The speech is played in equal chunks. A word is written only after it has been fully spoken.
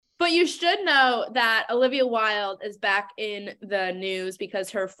But you should know that Olivia Wilde is back in the news because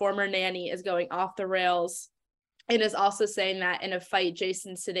her former nanny is going off the rails and is also saying that in a fight,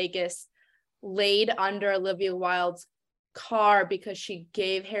 Jason Sudeikis laid under Olivia Wilde's car because she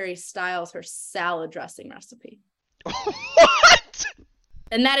gave Harry Styles her salad dressing recipe. What?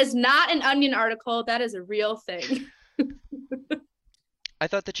 And that is not an Onion article. That is a real thing. I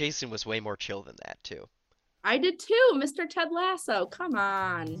thought that Jason was way more chill than that, too. I did too, Mr. Ted Lasso. Come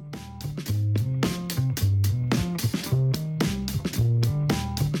on.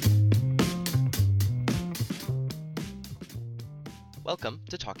 Welcome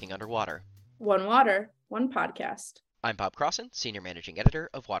to Talking Underwater. One water, one podcast. I'm Bob Crossan, Senior Managing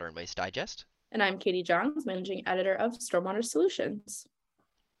Editor of Water and Waste Digest. And I'm Katie Johns, Managing Editor of Stormwater Solutions.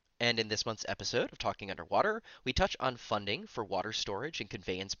 And in this month's episode of Talking Underwater, we touch on funding for water storage and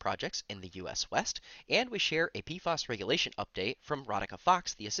conveyance projects in the U.S. West, and we share a PFAS regulation update from Radhika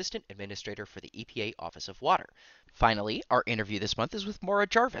Fox, the Assistant Administrator for the EPA Office of Water. Finally, our interview this month is with Maura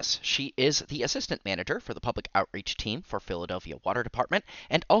Jarvis. She is the Assistant Manager for the Public Outreach Team for Philadelphia Water Department,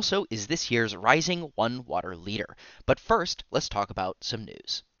 and also is this year's Rising One Water Leader. But first, let's talk about some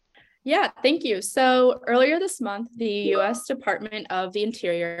news. Yeah, thank you. So earlier this month, the U.S. Department of the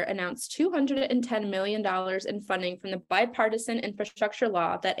Interior announced $210 million in funding from the bipartisan infrastructure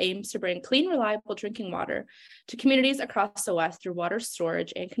law that aims to bring clean, reliable drinking water to communities across the West through water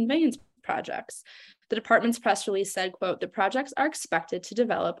storage and conveyance projects. The department's press release said, quote, the projects are expected to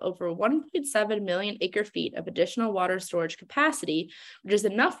develop over 1.7 million acre feet of additional water storage capacity, which is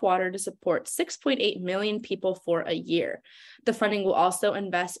enough water to support 6.8 million people for a year. The funding will also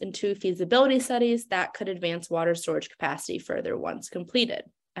invest in 2 feasibility studies that could advance water storage capacity further once completed.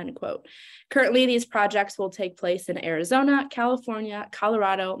 End quote. Currently, these projects will take place in Arizona, California,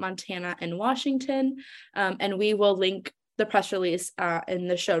 Colorado, Montana, and Washington. And we will link the press release in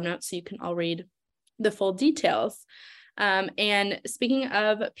the show notes so you can all read the full details. And speaking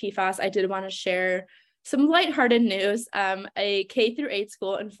of PFAS, I did want to share some lighthearted news. A K-8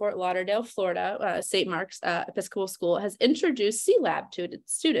 school in Fort Lauderdale, Florida, St. Mark's Episcopal School, has introduced C-Lab to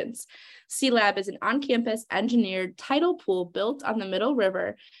its students. C-Lab is an on-campus engineered tidal pool built on the Middle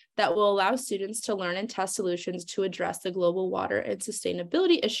River that will allow students to learn and test solutions to address the global water and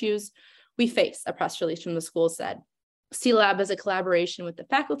sustainability issues we face, a press release from the school said. C-Lab is a collaboration with the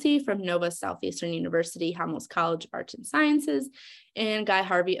faculty from Nova Southeastern University, Helmholtz College of Arts and Sciences, and Guy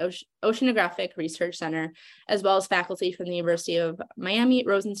Harvey Oceanographic Research Center, as well as faculty from the University of Miami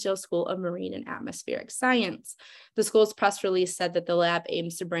Rosenstiel School of Marine and Atmospheric Science. The school's press release said that the lab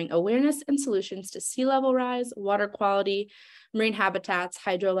aims to bring awareness and solutions to sea level rise, water quality, marine habitats,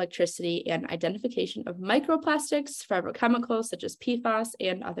 hydroelectricity, and identification of microplastics, forever chemicals such as PFAS,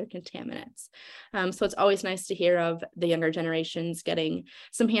 and other contaminants. So it's always nice to hear of the younger generations getting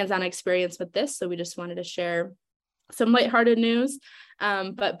some hands-on experience with this. So we just wanted to share some lighthearted news,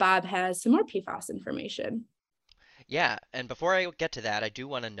 but Bob has some more PFAS information. Yeah, and before I get to that, I do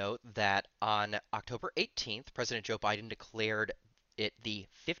want to note that on October 18th, President Joe Biden declared it the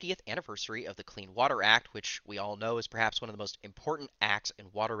 50th anniversary of the Clean Water Act, which we all know is perhaps one of the most important acts in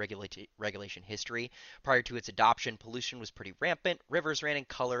water regulation history. Prior to its adoption, pollution was pretty rampant, rivers ran in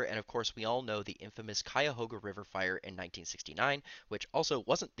color, and of course we all know the infamous Cuyahoga River fire in 1969, which also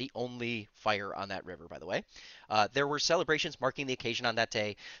wasn't the only fire on that river, by the way. There were celebrations marking the occasion on that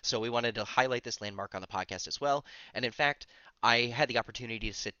day, so we wanted to highlight this landmark on the podcast as well. And in fact, I had the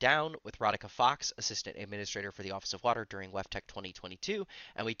opportunity to sit down with Radhika Fox, Assistant Administrator for the Office of Water during WEFTEC 2022,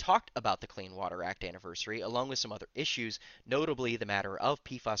 and we talked about the Clean Water Act anniversary along with some other issues, notably the matter of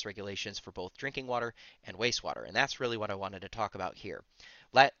PFAS regulations for both drinking water and wastewater, and that's really what I wanted to talk about here.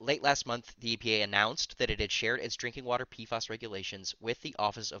 Late last month, the EPA announced that it had shared its drinking water PFAS regulations with the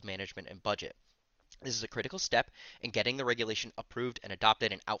Office of Management and Budget. This is a critical step in getting the regulation approved and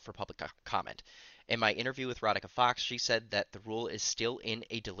adopted and out for public comment. In my interview with Radhika Fox, she said that the rule is still in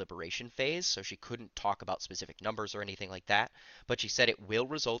a deliberation phase, so she couldn't talk about specific numbers or anything like that, but she said it will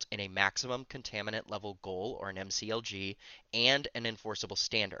result in a maximum contaminant level goal, or an MCLG, and an enforceable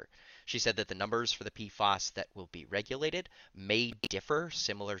standard. She said that the numbers for the PFAS that will be regulated may differ,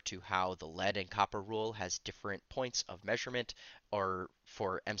 similar to how the lead and copper rule has different points of measurement, or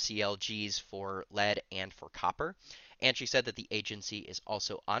for MCLGs for lead and for copper. And she said that the agency is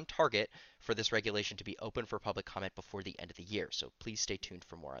also on target for this regulation to be open for public comment before the end of the year. So please stay tuned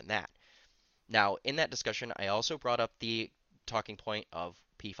for more on that. Now, in that discussion, I also brought up the talking point of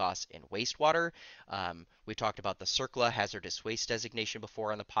PFAS in wastewater. We talked about the CERCLA hazardous waste designation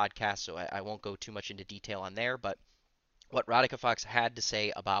before on the podcast, so I won't go too much into detail on there. But what Radhika Fox had to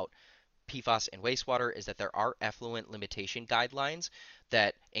say about PFAS in wastewater is that there are effluent limitation guidelines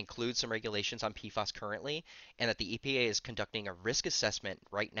that include some regulations on PFAS currently, and that the EPA is conducting a risk assessment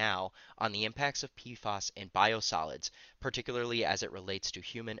right now on the impacts of PFAS in biosolids, particularly as it relates to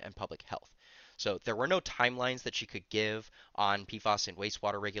human and public health. So there were no timelines that she could give on PFAS and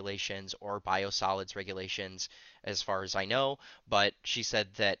wastewater regulations or biosolids regulations, as far as I know, but she said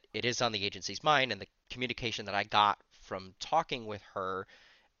that it is on the agency's mind, and the communication that I got from talking with her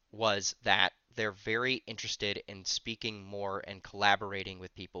was that they're very interested in speaking more and collaborating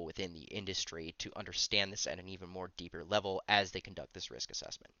with people within the industry to understand this at an even more deeper level as they conduct this risk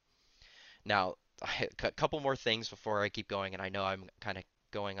assessment. Now, a couple more things before I keep going, and I know I'm kind of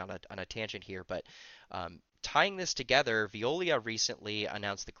going on a tangent here, but tying this together, Veolia recently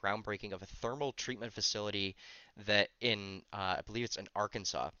announced the groundbreaking of a thermal treatment facility that I believe it's in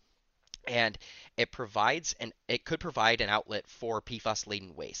Arkansas, and it could provide an outlet for PFAS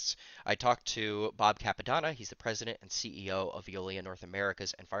laden wastes. I talked to Bob Capadonna, he's the president and CEO of Veolia North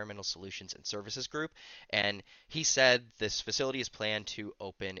America's Environmental Solutions and Services Group, and he said this facility is planned to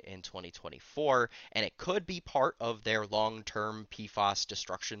open in 2024, and it could be part of their long-term PFAS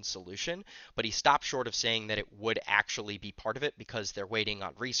destruction solution, but he stopped short of saying that it would actually be part of it because they're waiting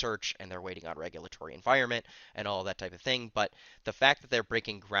on research and they're waiting on regulatory environment and all that type of thing. But the fact that they're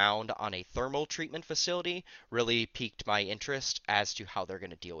breaking ground on a thermal treatment facility really piqued my interest as to how they're going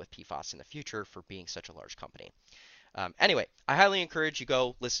to deal with PFAS in the future for being such a large company. Anyway, I highly encourage you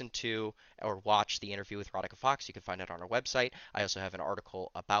go listen to or watch the interview with Radhika Fox. You can find it on our website. I also have an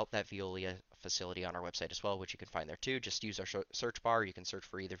article about that Veolia facility on our website as well, which you can find there too. Just use our search bar. You can search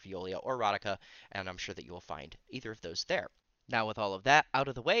for either Veolia or Radhika, and I'm sure that you will find either of those there. Now, with all of that out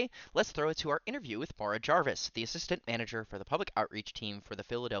of the way, let's throw it to our interview with Maura Jarvis, the Assistant Manager for the Public Outreach Team for the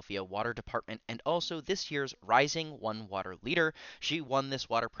Philadelphia Water Department and also this year's Rising One Water Leader. She won this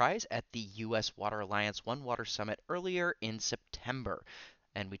water prize at the U.S. Water Alliance One Water Summit earlier in September.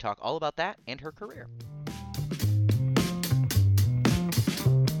 And we talk all about that and her career.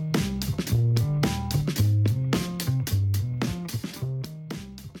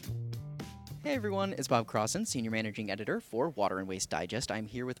 Hey everyone, it's Bob Crossan, Senior Managing Editor for Water and Waste Digest. I'm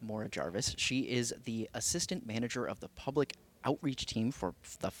here with Maura Jarvis. She is the Assistant Manager of the Public Outreach Team for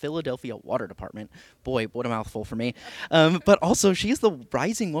the Philadelphia Water Department. Boy, what a mouthful for me. But also, she is the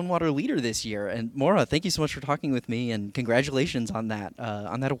Rising One Water Leader this year. And Maura, thank you so much for talking with me, and congratulations on that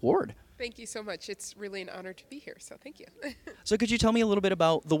award. Thank you so much. It's really an honor to be here, so thank you. So could you tell me a little bit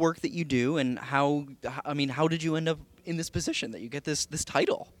about the work that you do and how did you end up in this position that you get this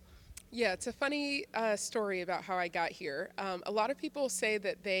title? Yeah, it's a funny story about how I got here. A lot of people say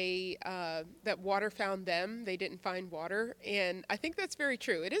that that water found them; they didn't find water, and I think that's very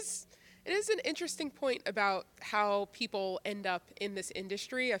true. It is an interesting point about how people end up in this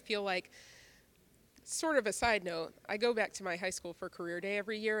industry. I feel like, sort of a side note, I go back to my high school for career day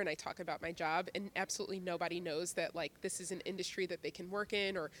every year and I talk about my job, and absolutely nobody knows that this is an industry that they can work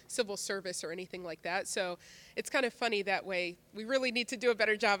in or civil service or anything like that. So it's kind of funny that way. We really need to do a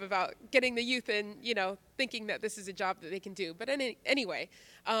better job about getting the youth in, thinking that this is a job that they can do. But anyway,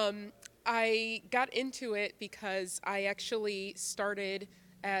 I got into it because I actually started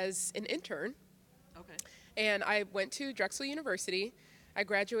as an intern. Okay. And I went to Drexel University. I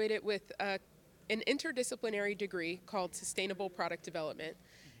graduated with an interdisciplinary degree called Sustainable Product Development.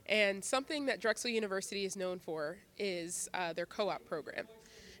 And something that Drexel University is known for is their co-op program.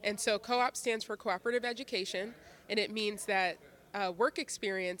 And so co-op stands for cooperative education, and it means that work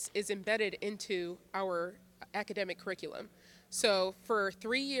experience is embedded into our academic curriculum. So for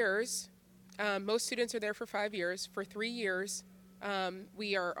 3 years, most students are there for 5 years. For 3 years,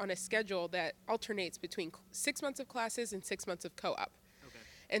 we are on a schedule that alternates between 6 months of classes and 6 months of co-op.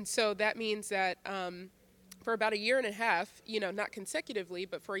 And so that means that for about a year and a half, not consecutively,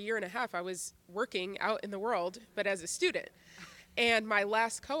 but for a year and a half, I was working out in the world, but as a student. And my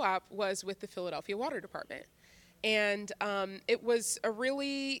last co-op was with the Philadelphia Water Department. And it was a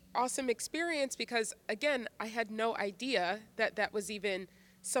really awesome experience because, again, I had no idea that that was even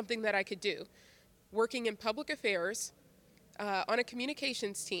something that I could do. Working in public affairs on a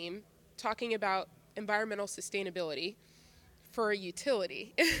communications team, talking about environmental sustainability for a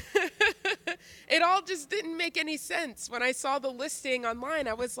utility. It all just didn't make any sense. When I saw the listing online,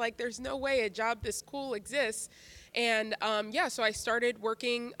 I was like, there's no way a job this cool exists. And so I started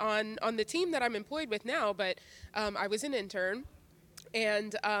working on the team that I'm employed with now, but I was an intern,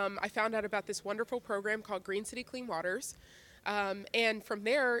 and I found out about this wonderful program called Green City Clean Waters. And from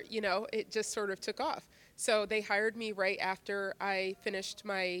there, it just sort of took off. So they hired me right after I finished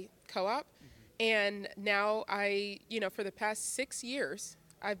my co-op. And now for the past 6 years,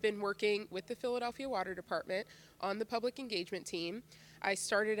 I've been working with the Philadelphia Water Department on the public engagement team. I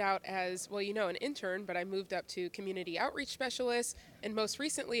started out as, well, an intern, but I moved up to community outreach specialist, and most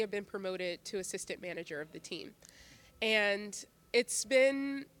recently I've been promoted to assistant manager of the team. And it's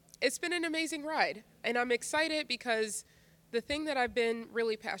been an amazing ride, and I'm excited because the thing that I've been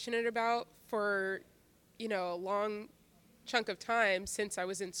really passionate about for, a long chunk of time since I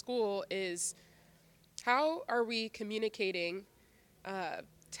was in school is how are we communicating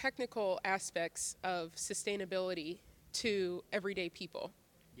technical aspects of sustainability to everyday people?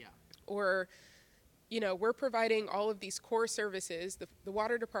 Yeah. Or, we're providing all of these core services. The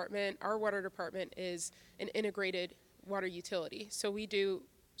water department, our water department is an integrated water utility. So we do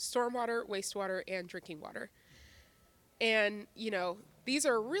stormwater, wastewater, and drinking water. And, these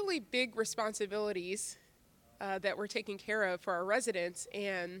are really big responsibilities that we're taking care of for our residents.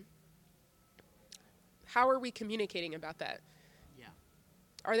 And how are we communicating about that? Yeah.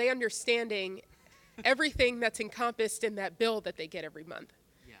 Are they understanding everything that's encompassed in that bill that they get every month?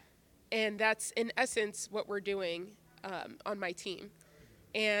 Yeah. And that's, in essence, what we're doing on my team.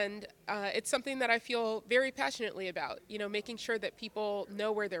 And it's something that I feel very passionately about, making sure that people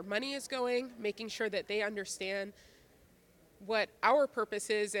know where their money is going, making sure that they understand what our purpose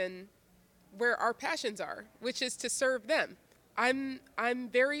is and where our passions are, which is to serve them. I'm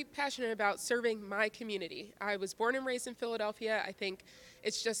very passionate about serving my community. I was born and raised in Philadelphia. I think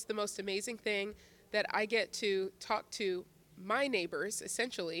it's just the most amazing thing that I get to talk to my neighbors,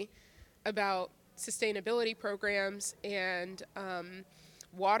 essentially, about sustainability programs and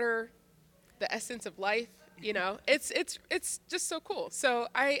water, the essence of life. It's just so cool. So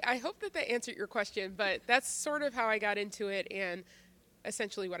I hope that answered your question, but that's sort of how I got into it and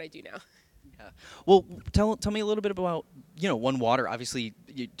essentially what I do now. Yeah. Well, tell me a little bit about, One Water. Obviously,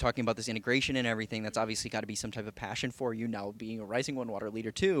 you're talking about this integration and everything. That's obviously got to be some type of passion for you now, being a rising One Water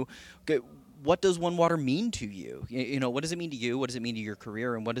leader too. What does One Water mean to you? What does it mean to you? What does it mean to your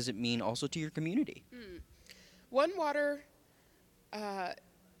career? And what does it mean also to your community? One Water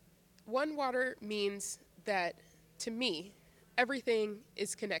means that, to me, everything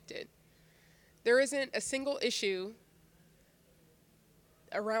is connected. There isn't a single issue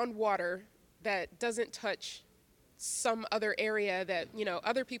around water that doesn't touch some other area that,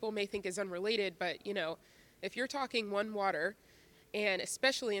 other people may think is unrelated. But, if you're talking One Water, and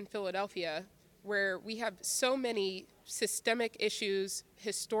especially in Philadelphia, where we have so many systemic issues,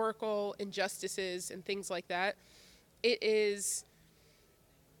 historical injustices, and things like that, it is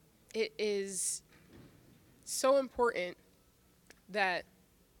so important that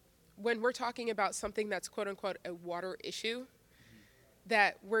when we're talking about something that's quote unquote a water issue,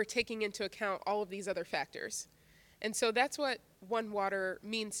 that we're taking into account all of these other factors. And so that's what One Water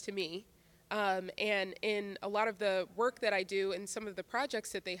means to me. And in a lot of the work that I do and some of the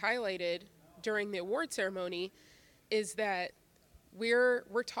projects that they highlighted during the award ceremony is that we're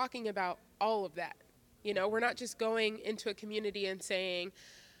talking about all of that. We're not just going into a community and saying,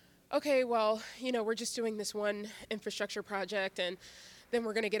 okay, well, we're just doing this one infrastructure project and then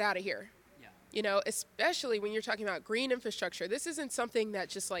we're going to get out of here. Yeah. Especially when you're talking about green infrastructure. This isn't something that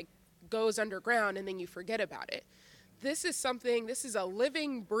just goes underground and then you forget about it. This is a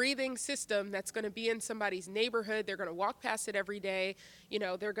living, breathing system that's going to be in somebody's neighborhood. They're going to walk past it every day.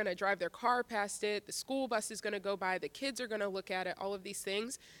 They're going to drive their car past it. The school bus is going to go by. The kids are going to look at it, all of these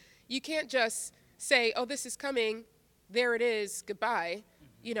things. You can't just say, oh, this is coming. There it is. Goodbye.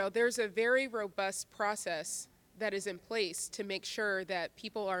 There's a very robust process that is in place to make sure that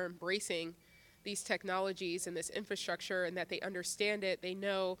people are embracing these technologies and this infrastructure and that they understand it. They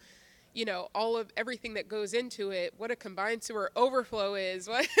know, all of everything that goes into it, what a combined sewer overflow is,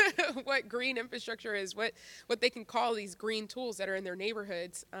 what green infrastructure is, what they can call these green tools that are in their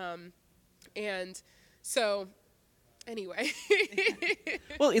neighborhoods. And so anyway.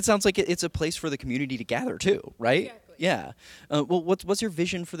 Well, it sounds like it's a place for the community to gather too, right? Exactly. Yeah. Well, what's your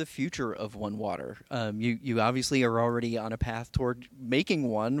vision for the future of One Water? You obviously are already on a path toward making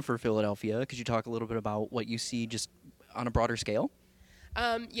one for Philadelphia. Could you talk a little bit about what you see just on a broader scale?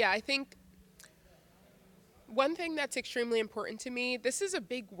 I think one thing that's extremely important to me, this is a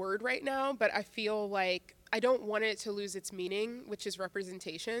big word right now, but I feel like I don't want it to lose its meaning, which is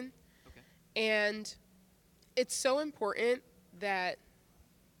representation. Okay. And it's so important that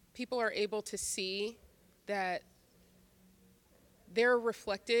people are able to see that they're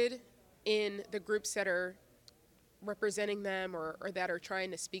reflected in the groups that are representing them or that are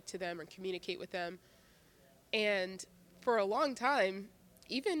trying to speak to them or communicate with them. And for a long time,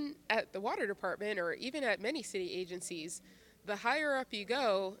 even at the water department or even at many city agencies, the higher up you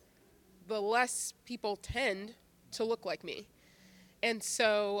go, the less people tend to look like me. And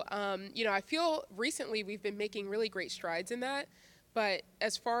so, I feel recently we've been making really great strides in that. But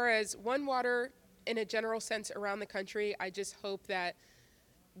as far as One Water in a general sense around the country, I just hope that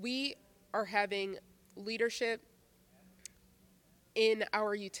we are having leadership in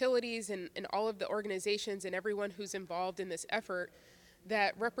our utilities and all of the organizations and everyone who's involved in this effort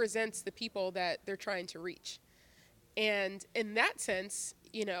that represents the people that they're trying to reach. And in that sense,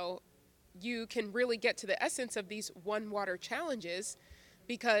 you can really get to the essence of these One Water challenges,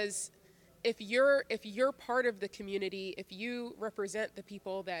 because if you're part of the community, if you represent the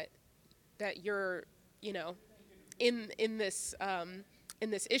people that you're in this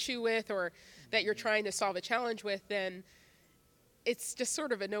issue with, or that you're trying to solve a challenge with, then it's just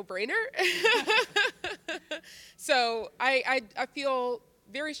sort of a no-brainer. So I feel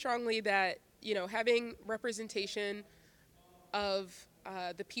very strongly that having representation of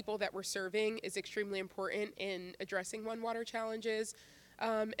the people that we're serving is extremely important in addressing One Water challenges,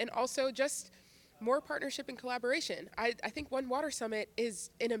 and also just more partnership and collaboration. I think One Water Summit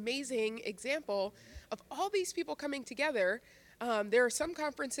is an amazing example of all these people coming together. There are some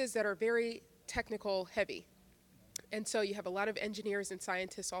conferences that are very technical heavy. And so you have a lot of engineers and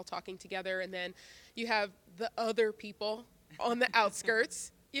scientists all talking together, and then you have the other people on the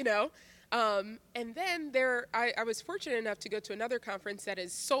outskirts, And then I was fortunate enough to go to another conference that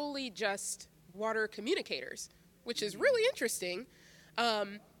is solely just water communicators, which is really interesting.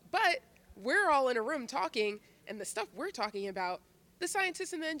 But we're all in a room talking, and the stuff we're talking about, the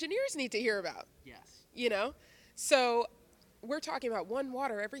scientists and the engineers need to hear about. Yes. So we're talking about One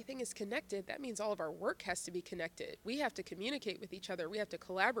Water, everything is connected. That means all of our work has to be connected. We have to communicate with each other. We have to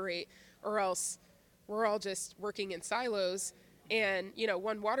collaborate, or else we're all just working in silos. And,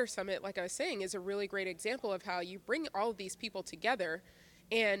 One Water Summit, like I was saying, is a really great example of how you bring all of these people together,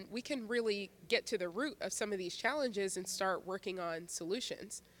 and we can really get to the root of some of these challenges and start working on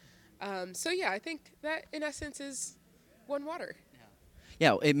solutions. I think that in essence is One Water.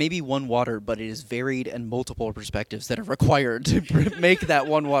 Yeah, it may be one water, but it is varied and multiple perspectives that are required to make that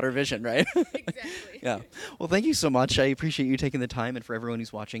One Water vision, right? Exactly. Yeah. Well, thank you so much. I appreciate you taking the time. And for everyone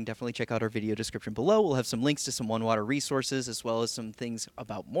who's watching, definitely check out our video description below. We'll have some links to some One Water resources, as well as some things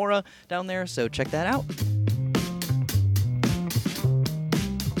about Mora down there. So check that out.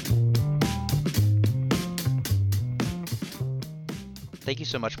 Thank you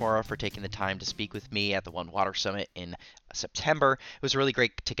so much, Maura, for taking the time to speak with me at the One Water Summit in September. It was really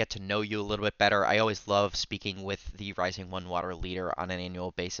great to get to know you a little bit better. I always love speaking with the Rising One Water leader on an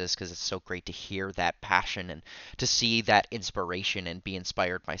annual basis, because it's so great to hear that passion and to see that inspiration and be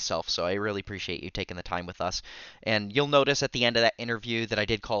inspired myself. So I really appreciate you taking the time with us. And you'll notice at the end of that interview that I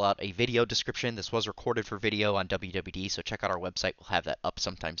did call out a video description. This was recorded for video on WWD, so check out our website. We'll have that up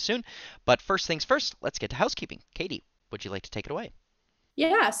sometime soon. But first things first, let's get to housekeeping. Katie, would you like to take it away?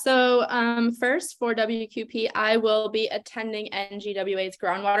 Yeah, so first for WQP, I will be attending NGWA's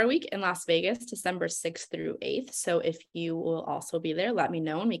Groundwater Week in Las Vegas, December 6th through 8th. So if you will also be there, let me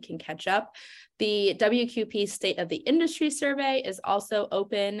know and we can catch up. The WQP State of the Industry Survey is also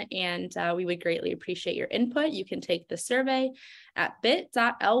open, and we would greatly appreciate your input. You can take the survey at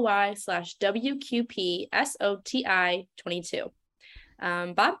bit.ly/WQPSOTI22.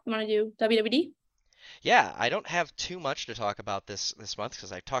 Bob, you want to do WWD? Yeah, I don't have too much to talk about this month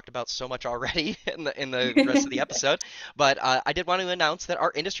because I've talked about so much already in the rest of the episode. But I did want to announce that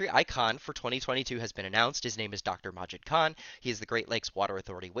our industry icon for 2022 has been announced. His name is Dr. Majid Khan. He is the Great Lakes Water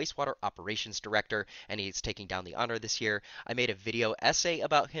Authority Wastewater Operations Director, and he's taking down the honor this year. I made a video essay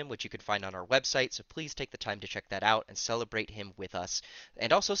about him, which you can find on our website, so please take the time to check that out and celebrate him with us.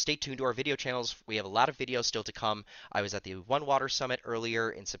 And also stay tuned to our video channels. We have a lot of videos still to come. I was at the One Water Summit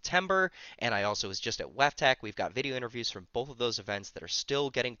earlier in September, and I also was just at WEFTEC. We've got video interviews from both of those events that are still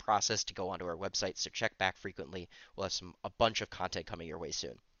getting processed to go onto our website, so check back frequently. We'll have a bunch of content coming your way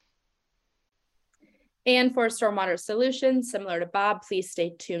soon. And for Stormwater Solutions, similar to Bob, please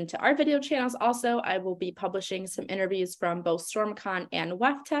stay tuned to our video channels. Also, I will be publishing some interviews from both StormCon and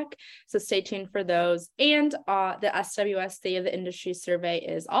WEFTEC, so stay tuned for those. And the SWS State of the Industry Survey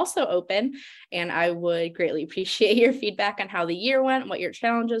is also open, and I would greatly appreciate your feedback on how the year went, what your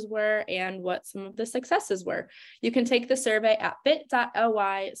challenges were, and what some of the successes were. You can take the survey at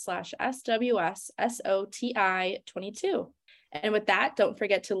bit.ly/SWSSOTI22. And with that, don't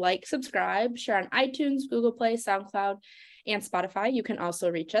forget to like, subscribe, share on iTunes, Google Play, SoundCloud, and Spotify. You can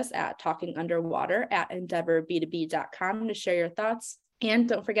also reach us at talkingunderwater@endeavorb2b.com to share your thoughts. And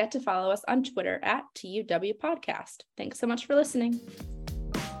don't forget to follow us on Twitter at TUW Podcast. Thanks so much for listening.